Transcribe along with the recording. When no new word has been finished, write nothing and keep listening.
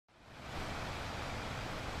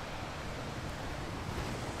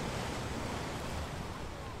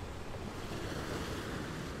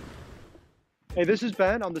Hey, this is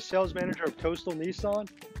Ben. I'm the sales manager of Coastal Nissan,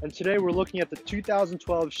 and today we're looking at the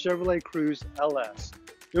 2012 Chevrolet Cruze LS.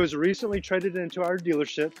 It was recently traded into our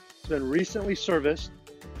dealership. It's been recently serviced,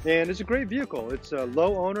 and it's a great vehicle. It's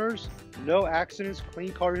low owners, no accidents,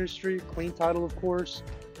 clean car history, clean title, of course,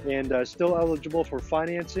 and still eligible for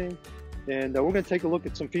financing. And we're going to take a look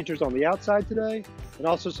at some features on the outside today, and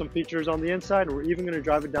also some features on the inside, and we're even going to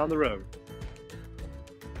drive it down the road.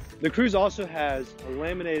 The Cruze also has a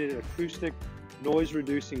laminated acoustic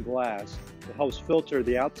noise-reducing glass that helps filter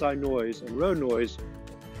the outside noise and road noise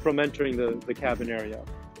from entering the cabin area.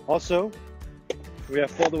 Also, we have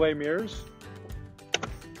fold-away mirrors,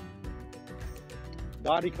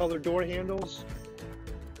 body color door handles,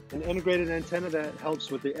 an integrated antenna that helps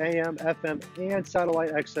with the AM, FM, and satellite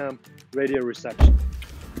XM radio reception.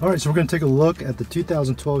 All right, so we're going to take a look at the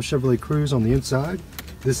 2012 Chevrolet Cruze on the inside.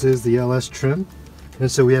 This is the LS trim, and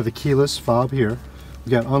so we have a keyless fob here. We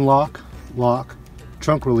got unlock, lock,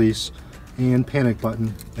 trunk release, and panic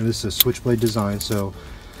button, and this is a switchblade design, so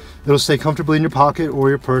it'll stay comfortably in your pocket or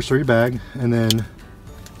your purse or your bag, and then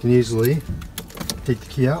you can easily take the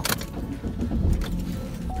key out.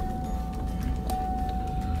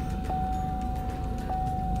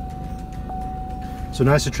 So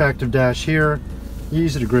nice attractive dash here,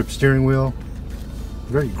 easy to grip steering wheel,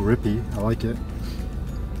 very grippy, I like it.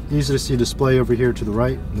 Easy to see display over here to the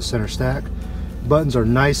right in the center stack. Buttons are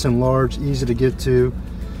nice and large, easy to get to,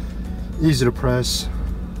 easy to press.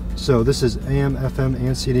 So this is AM, FM,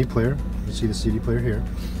 and CD player. You can see the CD player here.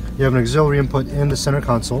 You have an auxiliary input in the center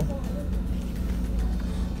console.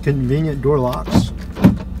 Convenient door locks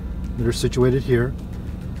that are situated here.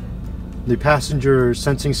 The passenger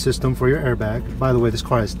sensing system for your airbag. By the way, this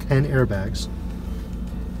car has 10 airbags.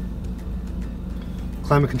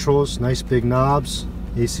 Climate controls, nice big knobs.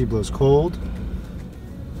 AC blows cold.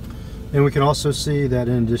 And we can also see that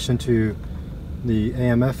in addition to the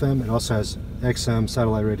AM FM, it also has XM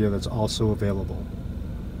satellite radio that's also available.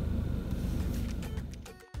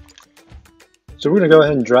 So we're going to go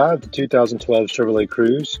ahead and drive the 2012 Chevrolet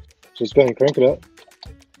Cruze. So let's go ahead and crank it up.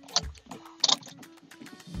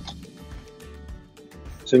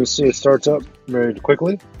 So you can see it starts up very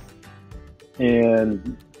quickly.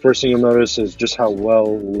 And first thing you'll notice is just how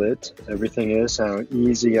well lit everything is, how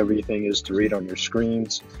easy everything is to read on your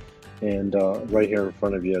screens, and right here in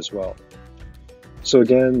front of you as well. So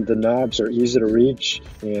again, the knobs are easy to reach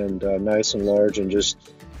and nice and large, and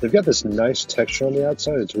just they've got this nice texture on the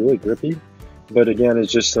outside. It's really grippy, but again,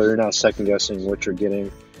 it's just so you're not second guessing what you're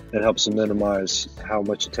getting. It helps to minimize how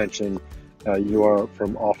much attention you are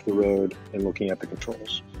from off the road and looking at the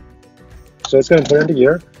controls. So it's going to clear into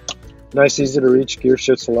gear. Nice, easy to reach gear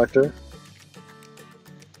shift selector.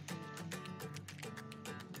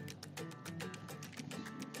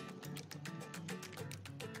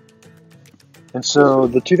 And so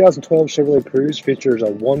the 2012 Chevrolet Cruze features a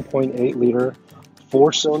 1.8 liter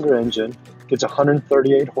 4-cylinder engine, gets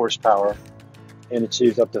 138 horsepower, and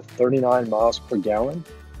achieves up to 39 miles per gallon.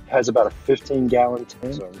 It has about a 15-gallon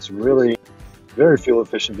tank, so it's really very fuel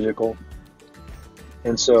efficient vehicle.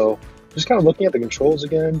 And so just kind of looking at the controls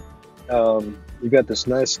again, you've got this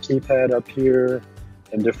nice keypad up here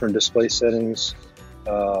and different display settings,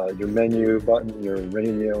 your menu button, your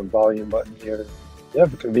radio and volume button here. You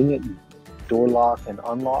have a convenient door lock and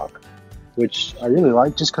unlock, which I really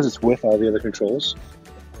like just because it's with all the other controls.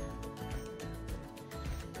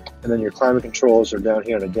 And then your climate controls are down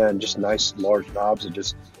here, and again, just nice large knobs, and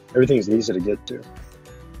just everything is easy to get to.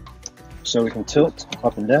 So we can tilt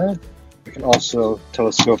up and down. We can also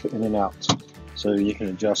telescope it in and out, so you can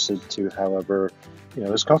adjust it to however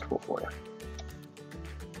is comfortable for you.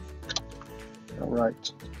 All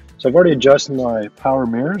right, so I've already adjusted my power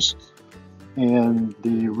mirrors, and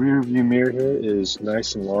the rear view mirror here is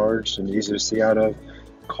nice and large and easy to see out of.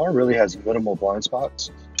 The car really has minimal blind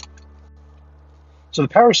spots. So the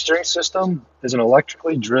power steering system is an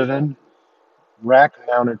electrically driven rack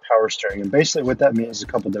mounted power steering, and basically what that means is a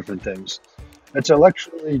couple different things. It's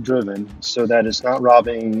electrically driven so that it's not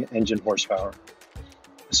robbing engine horsepower,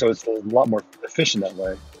 so it's a lot more efficient that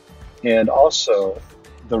way. And also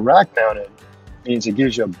the rack mounted means it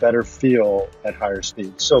gives you a better feel at higher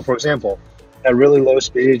speeds. So for example, at really low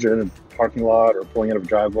speeds, you're in a parking lot or pulling out of a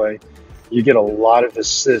driveway, you get a lot of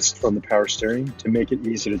assist from the power steering to make it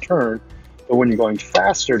easy to turn. But when you're going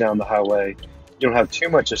faster down the highway, you don't have too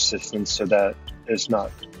much assistance so that it's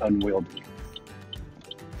not unwieldy.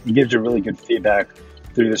 It gives you really good feedback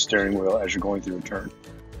through the steering wheel as you're going through a turn.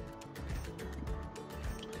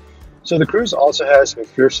 So the Cruze also has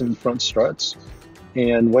McPherson front struts,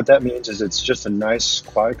 And what that means is it's just a nice,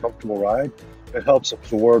 quiet, comfortable ride. It helps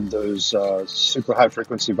absorb those super high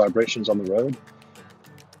frequency vibrations on the road.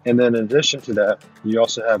 And then in addition to that, you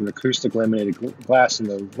also have an acoustic laminated glass in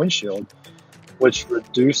the windshield, which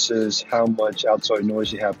reduces how much outside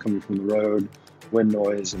noise you have coming from the road, wind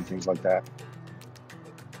noise, and things like that.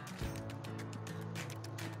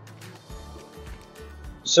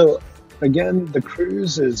 So again, the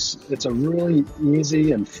Cruze it's a really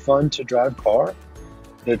easy and fun to drive car.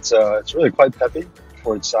 It's really quite peppy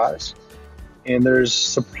for its size, and there's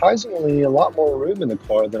surprisingly a lot more room in the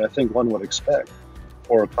car than I think one would expect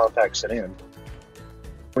for a compact sedan.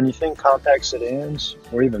 When you think compact sedans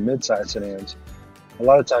or even mid-size sedans, a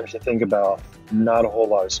lot of times you think about not a whole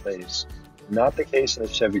lot of space. Not the case in the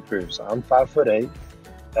Chevy Cruze. I'm 5'8".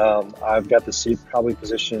 I've got the seat probably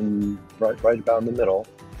positioned right about in the middle,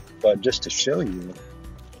 but just to show you,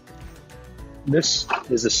 this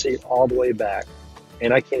is the seat all the way back,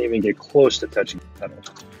 and I can't even get close to touching the pedal.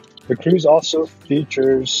 The Cruze also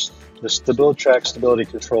features the StabiliTrak stability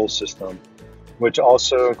control system, which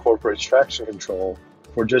also incorporates traction control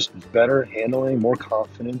for just better handling, more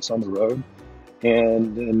confidence on the road,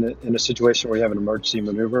 and in a situation where you have an emergency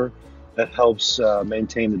maneuver, that helps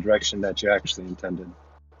maintain the direction that you actually intended.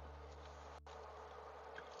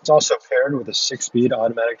 It's also paired with a 6-speed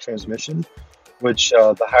automatic transmission, which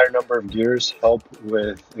the higher number of gears help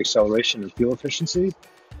with acceleration and fuel efficiency.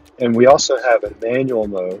 And we also have a manual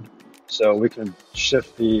mode, so we can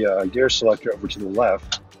shift the gear selector over to the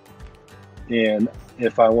left. And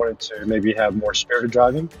if I wanted to maybe have more spirited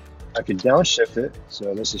driving, I could downshift it.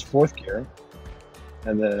 So this is 4th gear.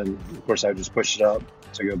 And then, of course, I just push it up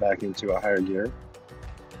to go back into a higher gear.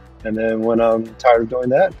 And then when I'm tired of doing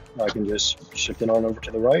that, I can just shift it on over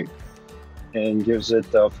to the right and gives it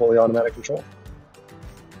fully automatic control.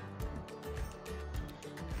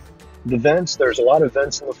 The vents, there's a lot of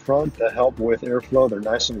vents in the front that help with airflow. They're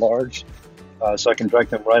nice and large, so I can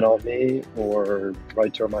direct them right on me or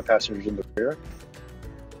right toward my passengers in the rear.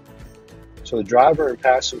 So the driver and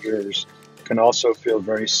passengers can also feel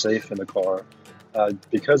very safe in the car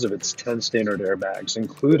because of its 10 standard airbags,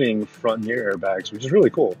 including front and rear airbags, which is really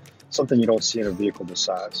cool, something you don't see in a vehicle this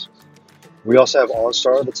size. We also have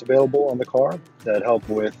OnStar that's available on the car that help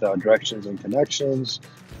with directions and connections,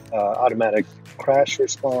 automatic crash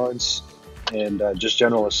response, and just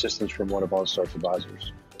general assistance from one of OnStar's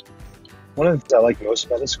advisors. One of the things I like most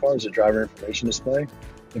about this car is the driver information display.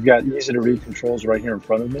 They've got easy to read controls right here in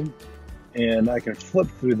front of me, and I can flip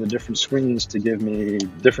through the different screens to give me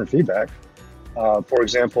different feedback. For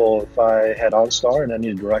example, if I had OnStar and I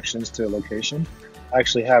needed directions to a location, I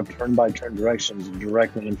actually have turn-by-turn directions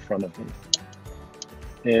directly in front of me.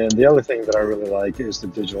 And the other thing that I really like is the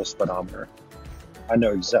digital speedometer. I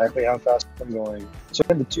know exactly how fast I'm going. So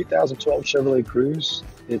in the 2012 Chevrolet Cruze,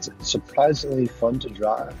 it's surprisingly fun to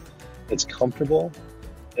drive. It's comfortable.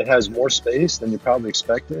 It has more space than you probably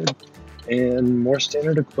expected and more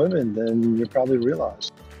standard equipment than you probably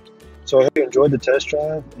realized. So I hope you enjoyed the test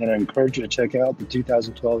drive, and I encourage you to check out the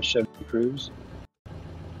 2012 Chevy Cruze.